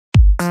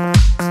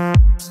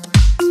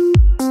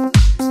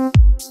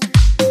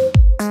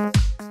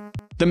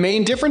The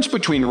main difference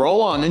between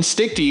roll-on and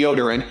stick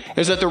deodorant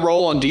is that the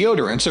roll-on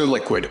deodorants are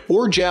liquid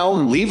or gel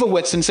and leave a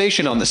wet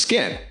sensation on the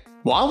skin,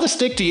 while the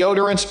stick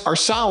deodorants are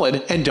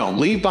solid and don't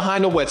leave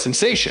behind a wet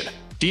sensation.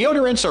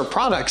 Deodorants are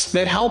products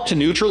that help to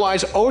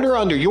neutralize odor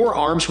under your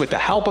arms with the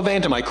help of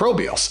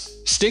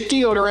antimicrobials. Stick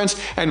deodorants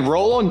and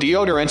roll-on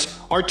deodorants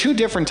are two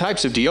different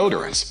types of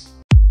deodorants.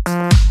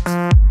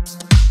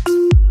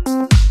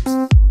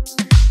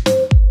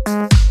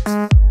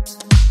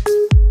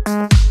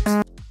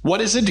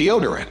 What is a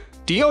deodorant?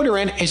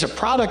 Deodorant is a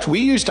product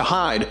we use to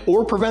hide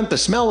or prevent the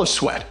smell of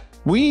sweat.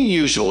 We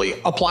usually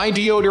apply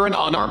deodorant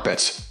on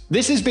armpits.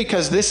 This is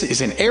because this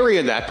is an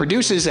area that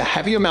produces a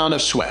heavy amount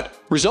of sweat,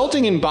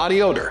 resulting in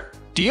body odor.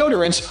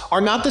 Deodorants are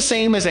not the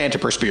same as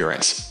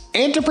antiperspirants.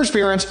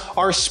 Antiperspirants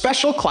are a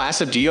special class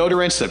of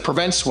deodorants that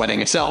prevent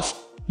sweating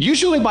itself,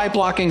 usually by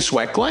blocking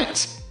sweat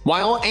glands.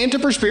 While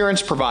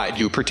antiperspirants provide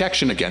you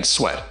protection against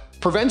sweat,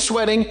 prevent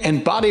sweating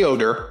and body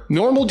odor,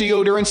 normal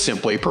deodorants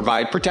simply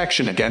provide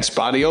protection against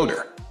body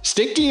odor.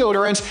 Stick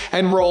deodorants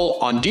and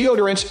roll-on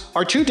deodorants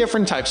are two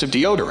different types of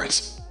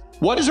deodorants.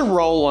 What is a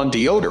roll-on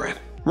deodorant?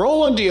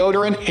 Roll-on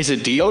deodorant is a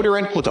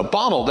deodorant with a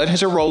bottle that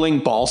has a rolling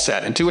ball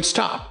set into its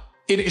top.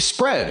 It is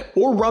spread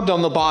or rubbed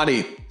on the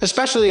body,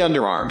 especially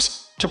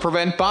underarms, to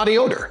prevent body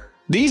odor.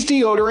 These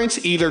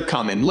deodorants either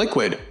come in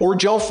liquid or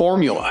gel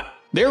formula.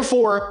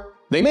 Therefore,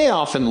 they may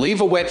often leave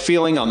a wet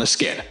feeling on the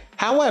skin.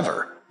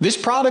 However, this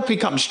product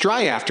becomes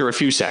dry after a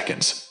few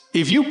seconds.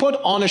 If you put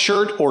on a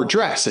shirt or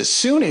dress as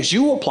soon as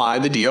you apply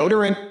the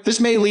deodorant, this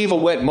may leave a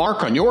wet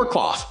mark on your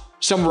cloth.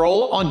 Some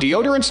roll-on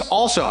deodorants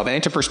also have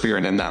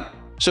antiperspirant in them,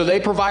 so they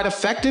provide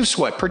effective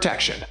sweat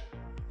protection.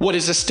 What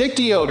is a stick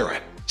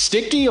deodorant?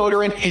 Stick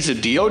deodorant is a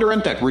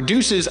deodorant that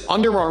reduces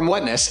underarm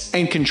wetness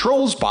and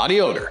controls body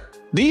odor.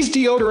 These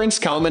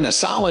deodorants come in a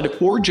solid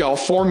or gel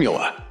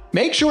formula.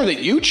 Make sure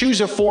that you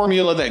choose a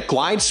formula that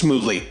glides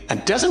smoothly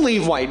and doesn't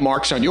leave white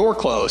marks on your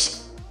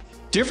clothes.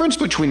 Difference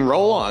between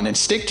roll-on and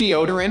stick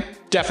deodorant.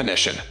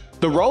 Definition: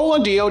 the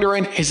roll-on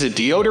deodorant is a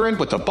deodorant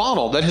with a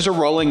bottle that has a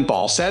rolling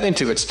ball set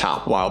into its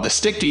top, while the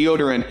stick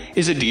deodorant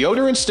is a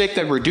deodorant stick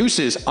that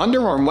reduces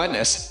underarm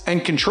wetness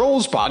and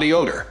controls body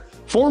odor.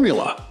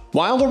 Formula: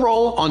 while the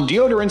roll-on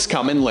deodorants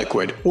come in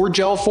liquid or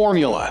gel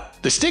formula,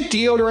 the stick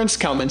deodorants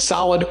come in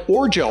solid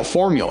or gel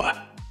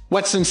formula.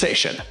 Wet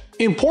sensation: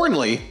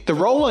 importantly, the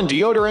roll-on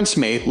deodorants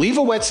may leave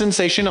a wet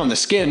sensation on the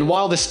skin,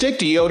 while the stick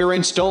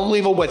deodorants don't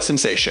leave a wet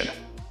sensation.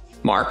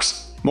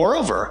 Marks: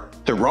 moreover,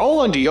 the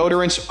roll-on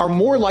deodorants are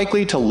more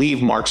likely to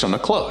leave marks on the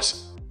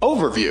clothes.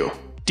 Overview: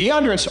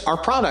 deodorants are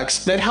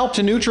products that help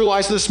to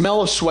neutralize the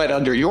smell of sweat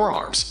under your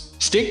arms.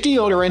 Stick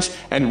deodorants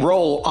and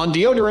roll-on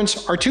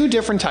deodorants are two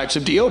different types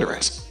of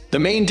deodorants. The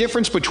main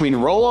difference between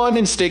roll-on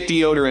and stick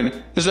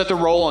deodorant is that the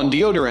roll-on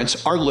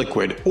deodorants are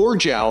liquid or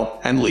gel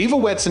and leave a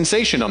wet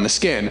sensation on the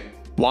skin,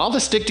 while the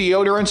stick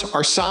deodorants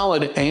are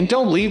solid and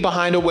don't leave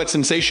behind a wet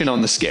sensation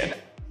on the skin.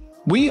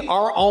 We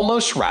are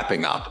almost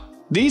wrapping up.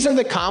 These are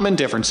the common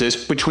differences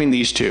between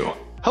these two.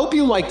 Hope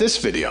you like this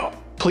video.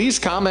 Please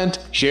comment,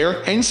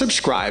 share, and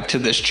subscribe to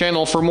this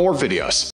channel for more videos.